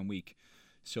training week on week.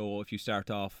 So if you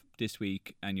start off this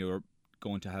week and you're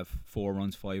going to have 4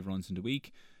 runs, 5 runs in the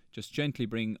week, just gently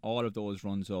bring all of those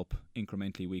runs up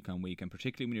incrementally week on week. And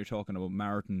particularly when you're talking about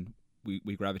marathon,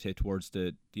 we gravitate towards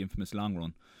the infamous long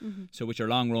run. So with your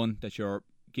long run, that you're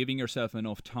giving yourself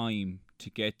enough time to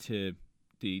get to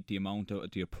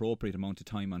the appropriate amount of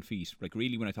time on feet. Like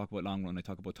really, when I talk about long run, I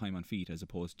talk about time on feet as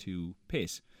opposed to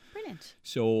pace. Brilliant.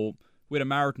 So with a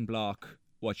marathon block,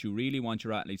 what you really want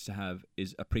your athletes to have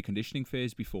is a preconditioning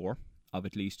phase before of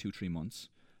at least 2-3 months,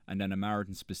 and then a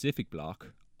marathon specific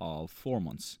block of 4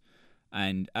 months.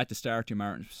 And at the start of your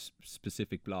marathon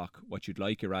specific block, what you'd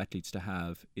like your athletes to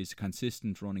have is a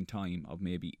consistent running time of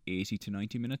maybe 80 to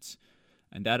 90 minutes.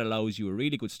 And that allows you a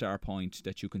really good start point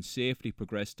that you can safely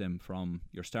progress them from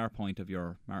your start point of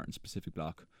your marathon specific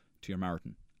block to your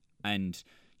marathon. And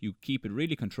you keep it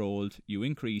really controlled. You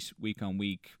increase week on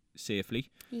week safely.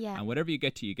 Yeah. And whatever you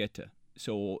get to, you get to.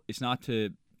 So it's not to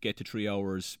get to 3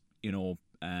 hours,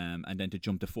 and then to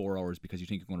jump to 4 hours because you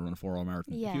think you're going to run a 4-hour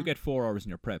marathon. Yeah. If you get 4 hours in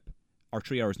your prep, or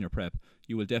 3 hours in your prep,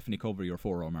 you will definitely cover your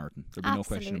 4-hour marathon. There'll be no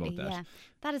question about that. Yeah.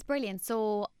 That is brilliant.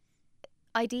 So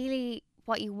ideally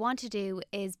what you want to do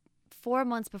is 4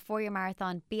 months before your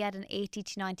marathon, be at an 80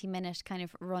 to 90 minute kind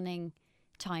of running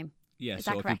time. Yeah, is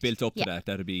so that correct? If you built up to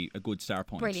that would be a good start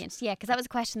point. Brilliant. Yeah, because that was a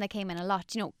question that came in a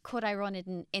lot. Could I run it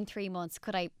in 3 months?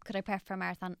 Could I prep for a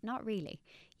marathon? Not really.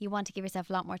 You want to give yourself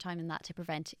a lot more time than that to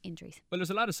prevent injuries. Well, there's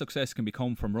a lot of success can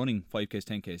become from running 5Ks,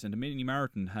 10Ks, and the mini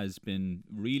marathon has been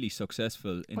really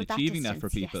successful in achieving that for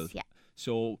people. Yes, yeah.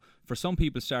 So for some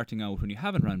people starting out when you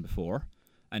haven't ran before,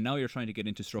 and now you're trying to get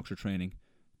into structured training,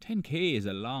 10k is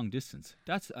a long distance.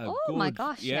 That's a good... my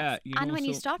gosh, yeah. yes. And when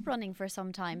you stop running for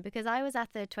some time, because I was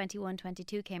at the 21,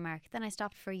 22k mark, then I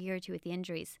stopped for a year or two with the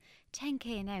injuries.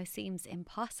 10k now seems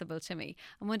impossible to me.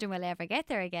 I'm wondering will I ever get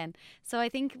there again. So I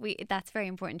think that's very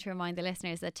important to remind the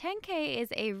listeners that 10k is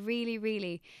a really,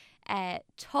 really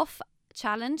tough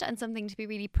challenge and something to be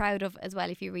really proud of as well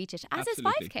if you reach it, as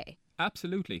Absolutely. is 5k.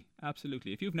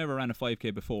 Absolutely. If you've never ran a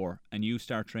 5k before and you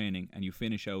start training and you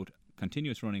finish out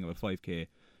continuous running of a 5k,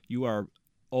 you are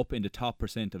up in the top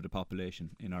 % of the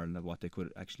population in Ireland of what they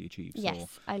could actually achieve. Yes, so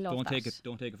I love don't that.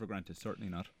 Don't take it for granted, certainly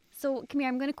not. So, come here,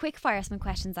 I'm going to quick fire some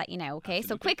questions at you now, okay?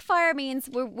 Absolutely. So, quick fire means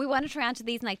we want to try answer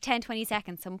these in like 10, 20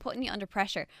 seconds. So, I'm putting you under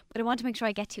pressure, but I want to make sure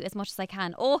I get to as much as I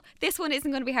can. Oh, this one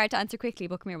isn't going to be hard to answer quickly,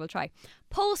 but come here, we'll try.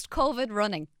 Post-COVID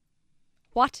running,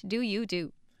 what do you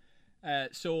do?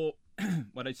 So,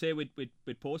 what I'd say with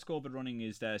post-COVID running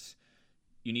is that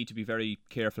you need to be very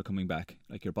careful coming back.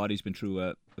 Like, your body's been through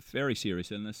a very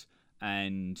serious illness,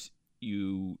 and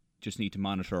you just need to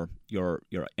monitor your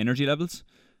energy levels.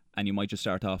 And you might just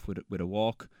start off with a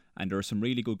walk. And there are some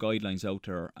really good guidelines out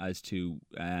there as to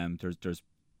there's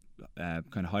kind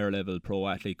of higher level pro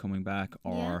athlete coming back,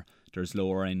 or there's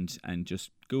lower end, and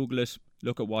just Google it,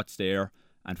 look at what's there,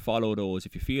 and follow those.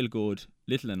 If you feel good,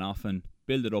 little and often,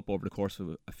 build it up over the course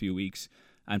of a few weeks.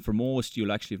 And for most,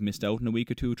 you'll actually have missed out in a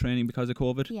week or two training because of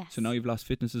COVID. Yes. So now you've lost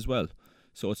fitness as well.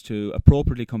 So it's to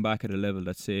appropriately come back at a level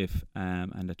that's safe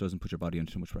and that doesn't put your body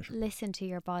under too much pressure. Listen to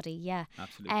your body, yeah.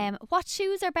 Absolutely. What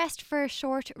shoes are best for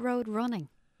short road running?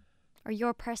 Or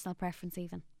your personal preference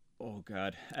even? Oh,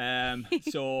 God.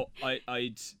 So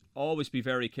I'd always be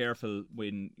very careful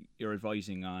when you're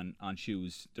advising on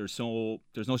shoes. There's no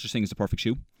such thing as the perfect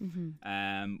shoe.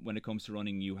 Mm-hmm. When it comes to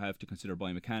running, you have to consider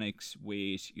biomechanics,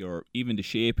 weight, even the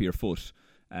shape of your foot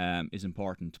is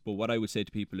important. But what I would say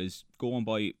to people is go and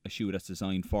buy a shoe that's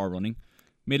designed for running,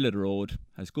 middle of the road,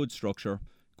 has good structure,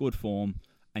 good foam,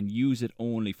 and use it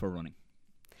only for running.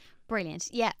 Brilliant.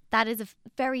 Yeah, that is a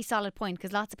very solid point,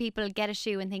 because lots of people get a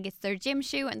shoe and think it's their gym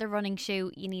shoe and their running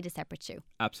shoe. You need a separate shoe.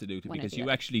 Absolutely, One or because the you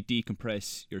other. actually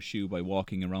decompress your shoe by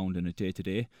walking around in it day to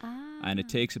day. And it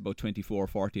takes about 24 or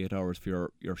 48 hours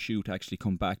for your shoe to actually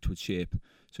come back to its shape.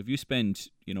 So if you spend,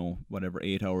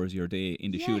 8 hours of your day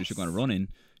in the shoe that you're going to run in,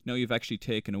 now you've actually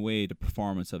taken away the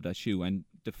performance of that shoe. And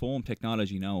the foam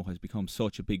technology now has become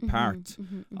such a big part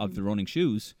of the running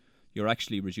shoes. You're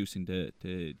actually reducing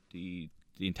the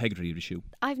integrity of the shoe.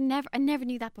 I never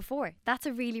knew that before. That's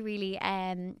a really, really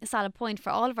solid point for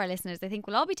all of our listeners. I think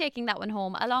we'll all be taking that one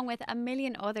home, along with a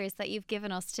million others that you've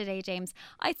given us today, James.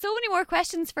 I had so many more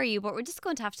questions for you, but we're just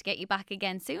going to have to get you back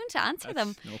again soon to answer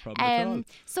them. No problem at all.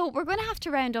 So we're going to have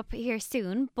to round up here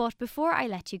soon, but before I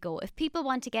let you go, if people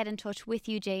want to get in touch with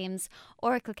you, James,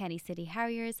 or Kilkenny City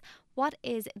Harriers, what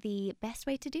is the best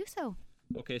way to do so?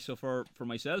 Okay, so for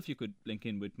myself, you could link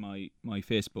in with my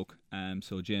Facebook,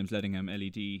 so James Ledingham,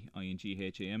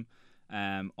 Ledingham,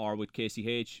 or with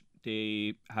KCH.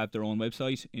 They have their own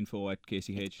website,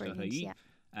 info@kch.ie.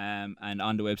 And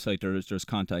on the website there's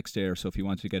contacts there, so if you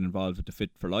want to get involved with the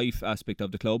Fit for Life aspect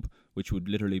of the club, which would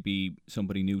literally be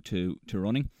somebody new to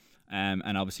running,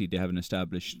 and obviously they have an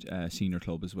established senior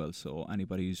club as well, so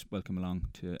anybody's welcome along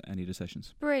to any of the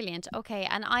sessions. Brilliant. Okay,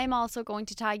 and I'm also going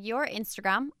to tag your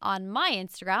Instagram on my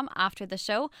Instagram after the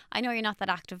show. I know you're not that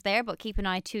active there, but keep an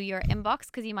eye to your inbox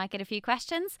because you might get a few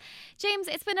questions. James,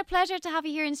 it's been a pleasure to have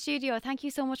you here in studio. Thank you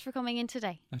so much for coming in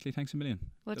today. Natalie, thanks a million.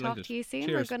 We'll Delighted. talk to you soon.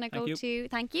 Cheers. We're going to go to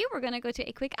We're going to go to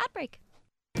a quick ad break.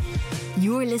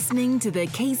 You're listening to the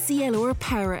KCLR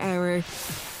Power Hour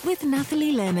with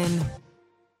Nathalie Lennon.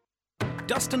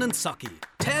 Dustin and Sucky,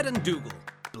 Ted and Dougal,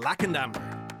 Black and Amber.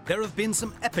 There have been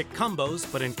some epic combos,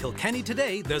 but in Kilkenny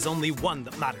today, there's only one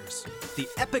that matters. The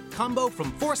epic combo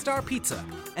from 4 Star Pizza.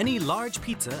 Any large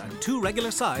pizza and 2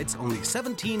 regular sides, only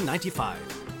 $17.95.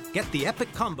 Get the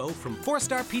epic combo from 4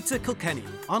 Star Pizza Kilkenny.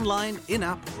 Online,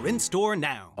 in-app or in-store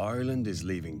now. Ireland is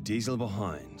leaving diesel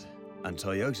behind, and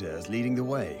Toyota is leading the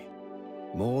way.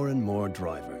 More and more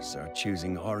drivers are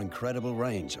choosing our incredible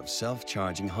range of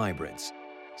self-charging hybrids.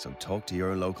 So talk to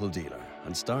your local dealer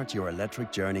and start your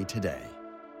electric journey today.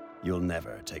 You'll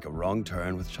never take a wrong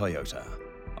turn with Toyota,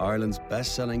 Ireland's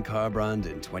best-selling car brand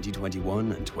in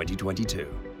 2021 and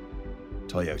 2022.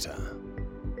 Toyota,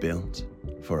 built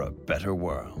for a better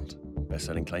world.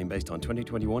 Best-selling claim based on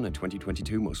 2021 and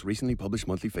 2022 most recently published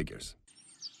monthly figures.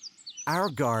 Our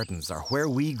gardens are where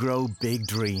we grow big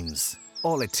dreams.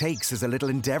 All it takes is a little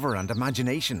endeavour and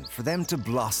imagination for them to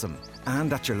blossom.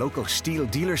 And at your local Stihl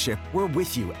dealership, we're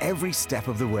with you every step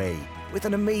of the way. with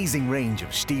an amazing range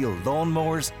of steel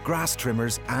lawnmowers, grass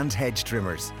trimmers and hedge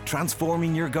trimmers.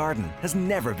 Transforming your garden has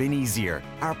never been easier.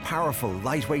 Our powerful,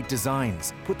 lightweight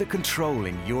designs put the control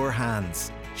in your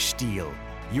hands. Stihl,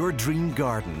 your dream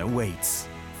garden awaits.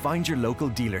 Find your local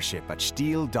dealership at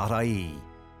stihl.ie.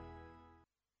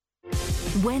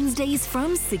 Wednesdays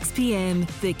from 6 p.m,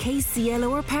 the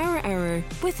KCLR Power Hour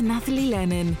with Nathalie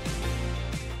Lennon.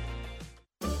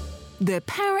 The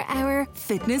Power Hour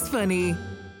Fitness Funny.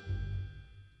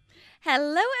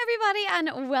 Hello everybody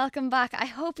and welcome back. I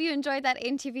hope you enjoyed that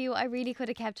interview. I really could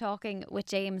have kept talking with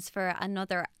James for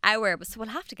another hour, so we'll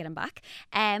have to get him back.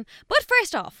 But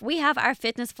first off, we have our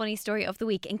fitness funny story of the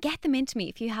week, and get them into me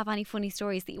if you have any funny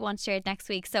stories that you want shared next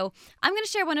week. So I'm going to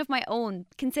share one of my own,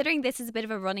 considering this is a bit of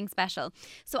a running special.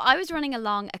 So I was running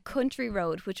along a country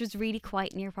road which was really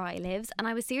quite near where I live, and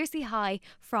I was seriously high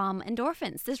from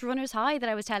endorphins, this runner's high that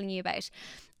I was telling you about.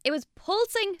 It was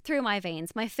pulsing through my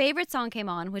veins. My favourite song came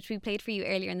on, which we played for you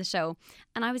earlier in the show,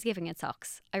 and I was giving it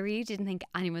socks. I really didn't think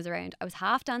anyone was around. I was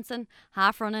half dancing,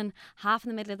 half running, half in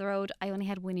the middle of the road. I only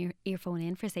had one earphone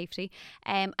in for safety,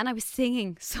 and I was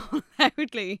singing so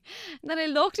loudly. And then I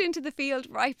looked into the field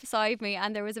right beside me,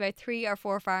 and there was about 3 or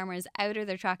 4 farmers out of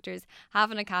their tractors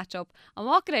having a catch up. And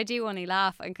what could I do? Only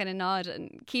laugh and kind of nod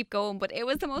and keep going. But it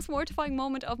was the most mortifying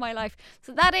moment of my life.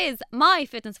 So that is my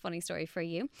fitness funny story for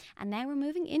you. And now we're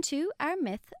moving into our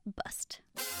myth bust.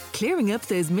 Clearing up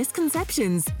those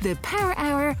misconceptions, the Power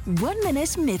Hour 1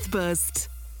 Minute Myth Bust.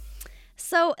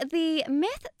 So the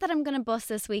myth that I'm going to bust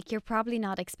this week you're probably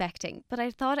not expecting, but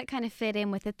I thought it kind of fit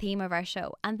in with the theme of our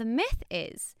show. And the myth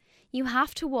is you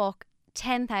have to walk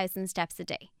 10,000 steps a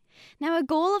day. Now, a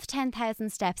goal of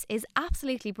 10,000 steps is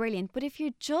absolutely brilliant, but if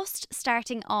you're just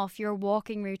starting off your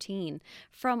walking routine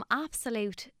from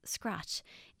absolute scratch,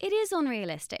 it is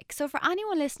unrealistic. So for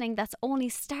anyone listening that's only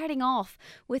starting off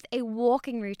with a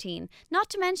walking routine, not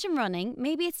to mention running,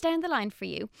 maybe it's down the line for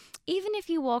you, even if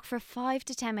you walk for 5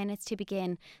 to 10 minutes to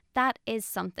begin, that is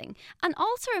something. And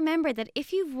also remember that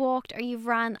if you've walked or you've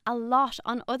ran a lot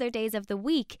on other days of the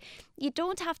week, you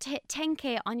don't have to hit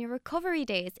 10k on your recovery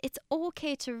days. It's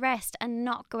okay to rest and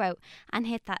not go out and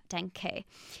hit that 10k.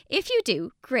 If you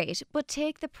do, great, but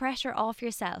take the pressure off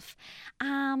yourself.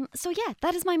 So yeah,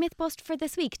 that is my myth bust for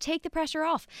this week. Take the pressure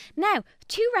off. Now,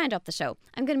 to round up the show,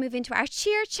 I'm going to move into our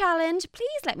cheer challenge.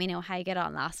 Please let me know how you get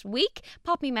on last week.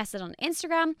 Pop me a message on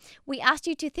Instagram. We asked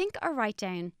you to think or write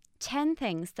down 10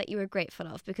 things that you were grateful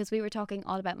of, because we were talking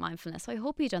all about mindfulness. So I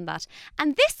hope you've done that.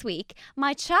 And this week,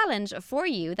 my challenge for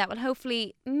you that will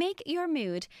hopefully make your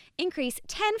mood increase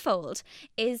tenfold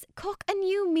is cook a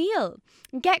new meal.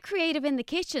 Get creative in the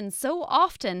kitchen. So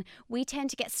often we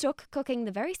tend to get stuck cooking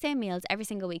the very same meals every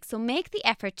single week. So make the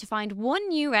effort to find one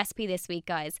new recipe this week,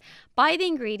 guys. Buy the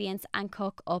ingredients and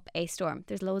cook up a storm.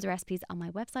 There's loads of recipes on my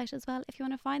website as well if you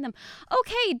want to find them.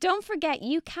 Okay, don't forget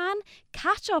you can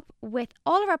catch up with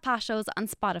all of our past shows on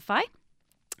Spotify.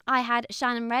 I had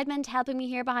Shannon Redmond helping me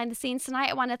here behind the scenes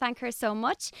tonight. I want to thank her so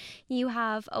much. You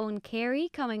have Owen Carey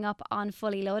coming up on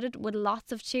Fully Loaded with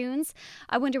lots of tunes.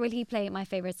 I wonder will he play my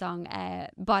favourite song,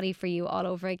 Body for You, all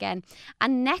over again.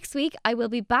 And next week I will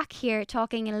be back here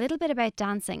talking a little bit about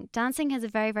dancing. Dancing has a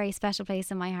very, very special place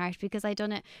in my heart because I've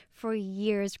done it for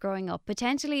years growing up.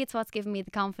 Potentially it's what's given me the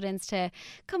confidence to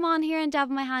come on here and dab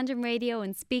my hand in radio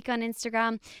and speak on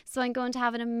Instagram. So I'm going to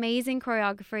have an amazing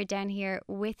choreographer down here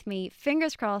with me.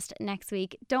 Fingers crossed next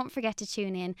week. Don't forget to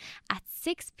tune in at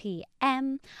 6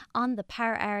 p.m. on the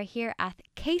Power Hour here at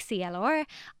KCLR.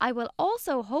 I will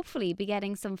also hopefully be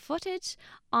getting some footage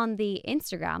on the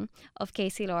Instagram of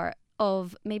KCLR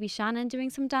of maybe Shannon doing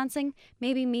some dancing,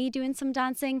 maybe me doing some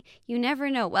dancing. You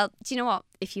never know. Well, do you know what?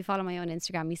 If you follow my own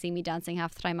Instagram, you see me dancing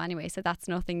half the time anyway, so that's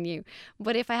nothing new.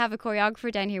 But if I have a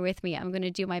choreographer down here with me, I'm going to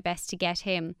do my best to get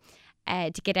him,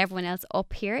 to get everyone else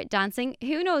up here dancing.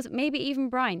 Who knows? Maybe even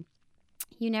Brian.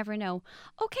 You never know.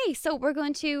 Okay, so we're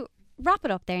going to wrap it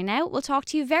up there now. We'll talk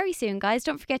to you very soon, guys.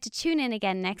 Don't forget to tune in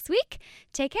again next week.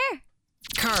 Take care.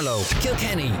 Carlow,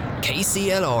 Kilkenny,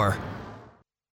 KCLR.